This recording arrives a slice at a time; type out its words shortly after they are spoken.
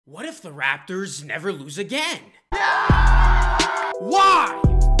What if the Raptors never lose again? Why? Wow!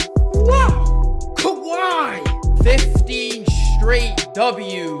 Kawhi! 15 straight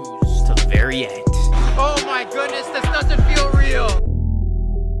W's to the very end. Oh my goodness, this doesn't feel real.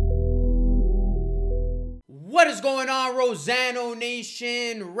 What is going on, Rosano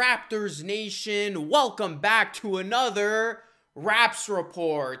Nation, Raptors Nation? Welcome back to another Raps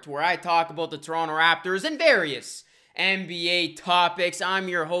Report, where I talk about the Toronto Raptors and various NBA topics. I'm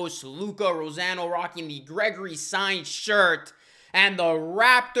your host, Luca Rosano, rocking the Gregory signed shirt, and the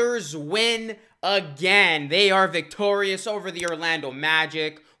Raptors win again. They are victorious over the Orlando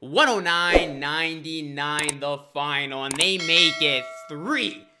Magic, 109-99 the final, and they make it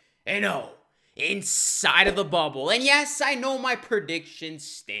 3-0 inside of the bubble. And yes, I know my predictions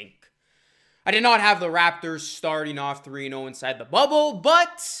stink. I did not have the Raptors starting off 3-0 inside the bubble,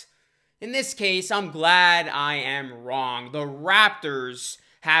 but in this case, I'm glad I am wrong. The Raptors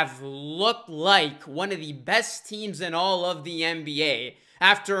have looked like one of the best teams in all of the NBA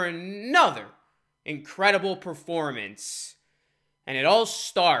after another incredible performance. And it all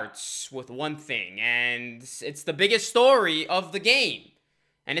starts with one thing, and it's the biggest story of the game.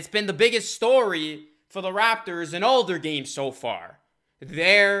 And it's been the biggest story for the Raptors in all their games so far.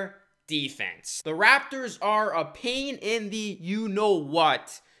 Their defense. The Raptors are a pain in the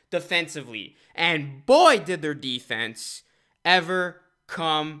you-know-what defensively. And boy, did their defense ever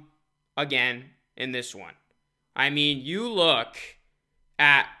come again in this one. I mean, you look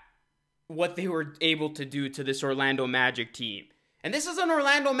at what they were able to do to this Orlando Magic team. And this is an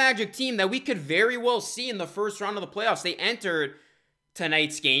Orlando Magic team that we could very well see in the first round of the playoffs. They entered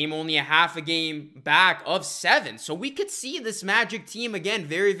tonight's game only a half a game back of 7. So we could see this Magic team again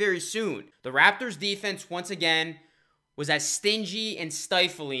very, very soon. The Raptors defense, once again, was as stingy and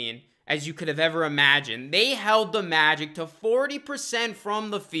stifling as you could have ever imagined. They held the Magic to 40% from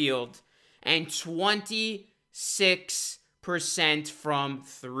the field and 26% from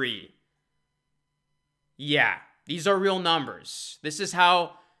 3. Yeah, these are real numbers. This is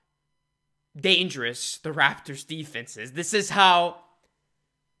how dangerous the Raptors defense is. This is how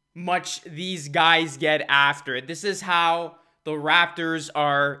much these guys get after it. This is how the Raptors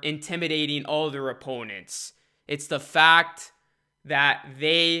are intimidating all their opponents. It's the fact that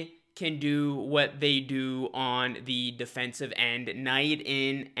they can do what they do on the defensive end night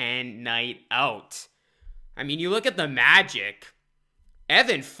in and night out. I mean, you look at the Magic.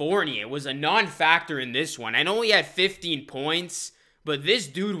 Evan Fournier was a non-factor in this one. I know he had 15 points, but this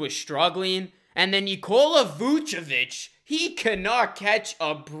dude was struggling. And then Nikola Vucevic, he cannot catch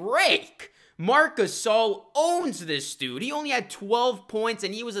a break. Marc Gasol owns this dude. He only had 12 points,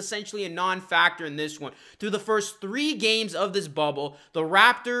 and he was essentially a non-factor in this one. Through the first 3 games of this bubble, the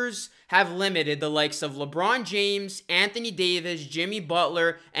Raptors have limited the likes of LeBron James, Anthony Davis, Jimmy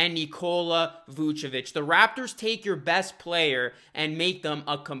Butler, and Nikola Vucevic. The Raptors take your best player and make them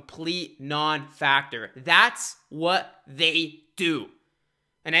a complete non-factor. That's what they do.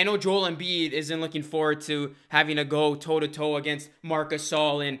 And I know Joel Embiid isn't looking forward to having to go toe-to-toe against Marc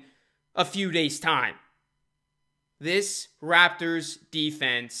Gasol in a few days' time. This Raptors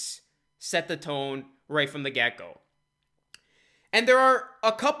defense set the tone right from the get-go. And there are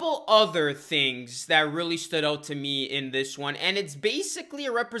a couple other things that really stood out to me in this one, and it's basically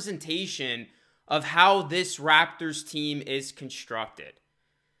a representation of how this Raptors team is constructed.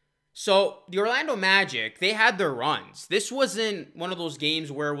 So, the Orlando Magic, they had their runs. This wasn't one of those games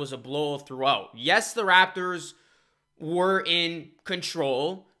where it was a blowout throughout. Yes, the Raptors were in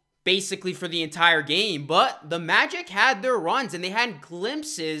control basically for the entire game, but the Magic had their runs, and they had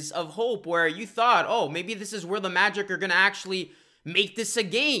glimpses of hope where you thought, oh, maybe this is where the Magic are going to actually make this a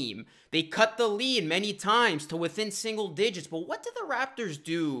game. They cut the lead many times to within single digits, but what did the Raptors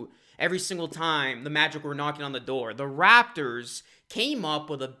do every single time the Magic were knocking on the door? The Raptors came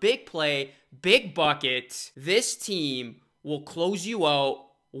up with a big play, big bucket. This team will close you out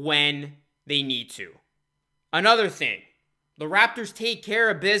when they need to. Another thing, the Raptors take care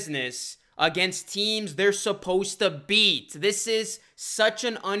of business against teams they're supposed to beat. This is such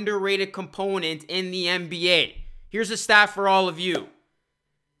an underrated component in the NBA. Here's a stat for all of you.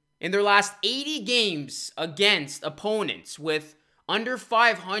 In their last 80 games against opponents with under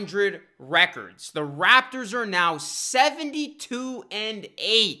 500 records, the Raptors are now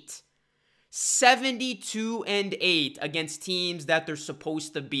 72-8. 72-8 against teams that they're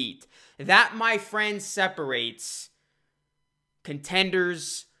supposed to beat. That, my friends, separates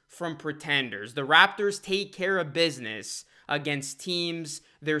contenders from pretenders. The Raptors take care of business against teams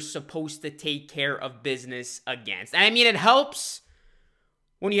they're supposed to take care of business against. And I mean, it helps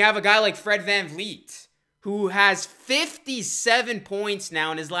when you have a guy like Fred VanVleet, who has 57 points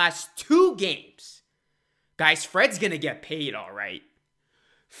now in his last 2 games. Guys, Fred's going to get paid, all right.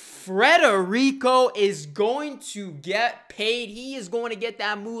 Frederico is going to get paid. He is going to get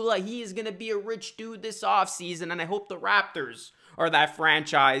that moolah. He is going to be a rich dude this offseason, and I hope the Raptors are that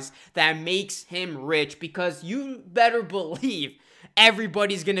franchise that makes him rich, because you better believe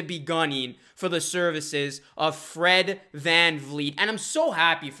everybody's going to be gunning for the services of Fred VanVleet. And I'm so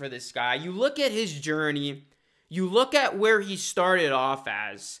happy for this guy. You look at his journey. You look at where he started off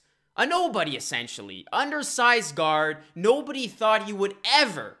as a nobody, essentially. Undersized guard. Nobody thought he would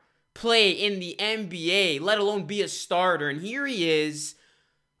ever play in the NBA, let alone be a starter. And here he is,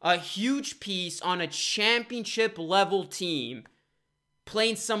 a huge piece on a championship-level team,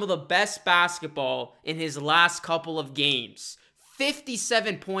 playing some of the best basketball in his last couple of games.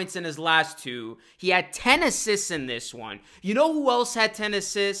 57 points in his last 2. He had 10 assists in this one. You know who else had 10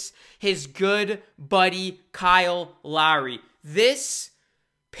 assists? His good buddy, Kyle Lowry. This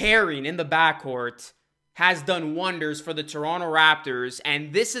pairing in the backcourt has done wonders for the Toronto Raptors,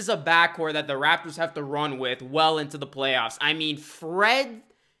 and this is a backcourt that the Raptors have to run with well into the playoffs. I mean, Fred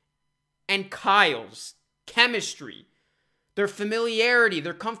and Kyle's chemistry, their familiarity,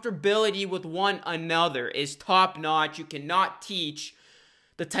 their comfortability with one another is top-notch. You cannot teach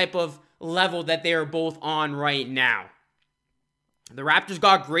the type of level that they are both on right now. The Raptors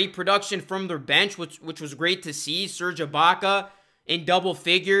got great production from their bench, which was great to see. Serge Ibaka in double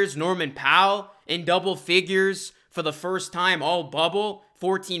figures. Norman Powell in double figures for the first time all bubble.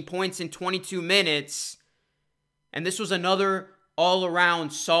 14 points in 22 minutes. And this was another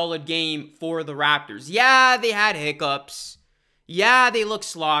all-around solid game for the Raptors. Yeah, they had hiccups. Yeah, they look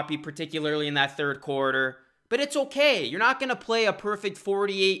sloppy, particularly in that third quarter. But it's okay. You're not going to play a perfect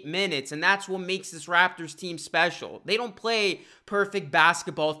 48 minutes, and that's what makes this Raptors team special. They don't play perfect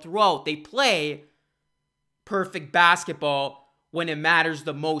basketball throughout. They play perfect basketball when it matters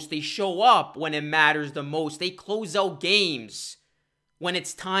the most. They show up when it matters the most. They close out games when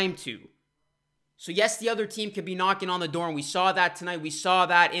it's time to. So yes, the other team could be knocking on the door, and we saw that tonight. We saw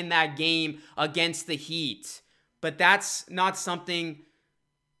that in that game against the Heat. But that's not something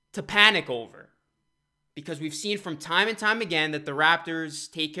to panic over, because we've seen from time and time again that the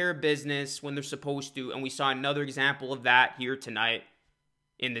Raptors take care of business when they're supposed to, and we saw another example of that here tonight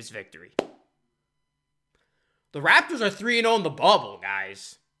in this victory. The Raptors are 3-0 in the bubble,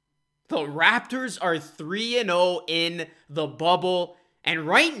 guys. The Raptors are 3-0 in the bubble, and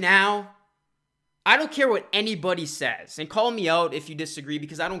right now, I don't care what anybody says, and call me out if you disagree,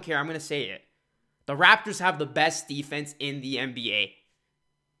 because I don't care. I'm going to say it. The Raptors have the best defense in the NBA.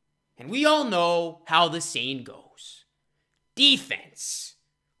 And we all know how the saying goes. Defense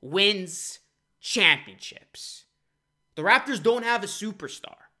wins championships. The Raptors don't have a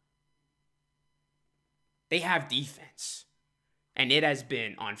superstar. They have defense. And it has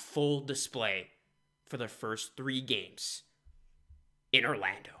been on full display for the first 3 games in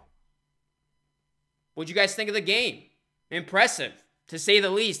Orlando. What'd you guys think of the game? Impressive, to say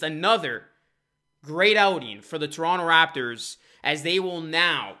the least. Another great outing for the Toronto Raptors, as they will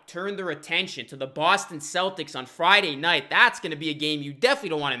now turn their attention to the Boston Celtics on Friday night. That's going to be a game you definitely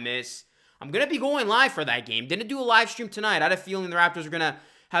don't want to miss. I'm going to be going live for that game. Didn't do a live stream tonight. I had a feeling the Raptors were going to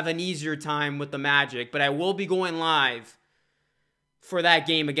have an easier time with the Magic, but I will be going live for that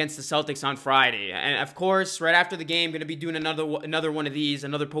game against the Celtics on Friday. And of course, right after the game, I'm going to be doing another one of these,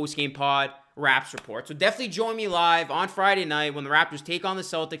 another post-game pod, Raps Report. So definitely join me live on Friday night when the Raptors take on the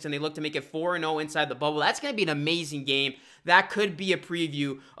Celtics and they look to make it 4-0 inside the bubble. That's going to be an amazing game. That could be a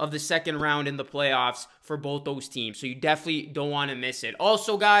preview of the second round in the playoffs for both those teams. So you definitely don't want to miss it.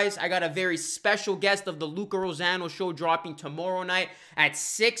 Also, guys, I got a very special guest of the Luca Rosano Show dropping tomorrow night at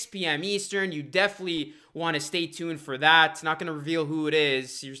 6 p.m. Eastern. You definitely want to stay tuned for that. Not going to reveal who it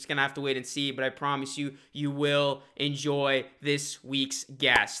is. You're just going to have to wait and see. But I promise you, you will enjoy this week's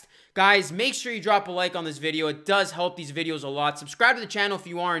guest. Guys, make sure you drop a like on this video. It does help these videos a lot. Subscribe to the channel if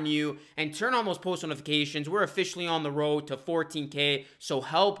you are new, and turn on those post notifications. We're officially on the road to 14K, so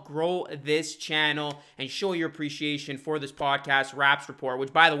help grow this channel and show your appreciation for this podcast, Raps Report,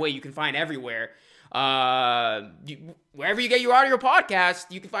 which, by the way, you can find everywhere. Wherever you get your audio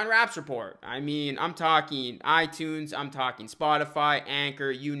podcast, you can find Raps Report. I mean, I'm talking iTunes, I'm talking Spotify, Anchor,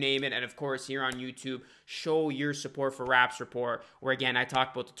 you name it, and of course here on YouTube. Show your support for Raps Report, where again I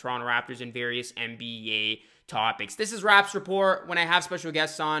talk about the Toronto Raptors and various NBA topics. This is Raps Report. When I have special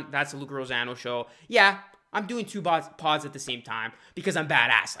guests on, that's the Luca Rosano Show. Yeah, I'm doing two pods at the same time because I'm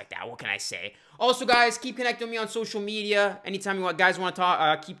badass like that. What can I say? Also, guys, keep connecting with me on social media. Anytime you guys want to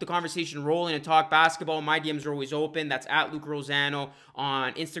talk, keep the conversation rolling and talk basketball, my DMs are always open. That's at Luke Rosano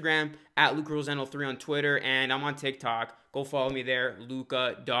on Instagram, at Luke Rosano3 on Twitter, and I'm on TikTok. Go follow me there,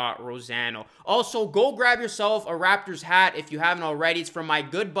 luca.rosano. Also, go grab yourself a Raptors hat if you haven't already. It's from my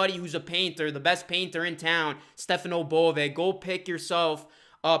good buddy who's a painter, the best painter in town, Stefano Bove. Go pick yourself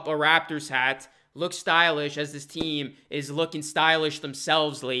up a Raptors hat. Look stylish, as this team is looking stylish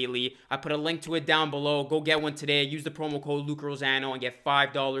themselves lately. I put a link to it down below. Go get one today. Use the promo code LukeRosano and get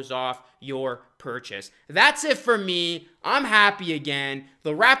 $5 off your purchase. That's it for me. I'm happy again.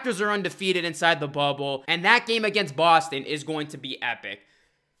 The Raptors are undefeated inside the bubble, and that game against Boston is going to be epic.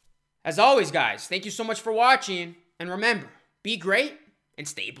 As always, guys, thank you so much for watching. And remember, be great and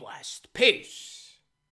stay blessed. Peace.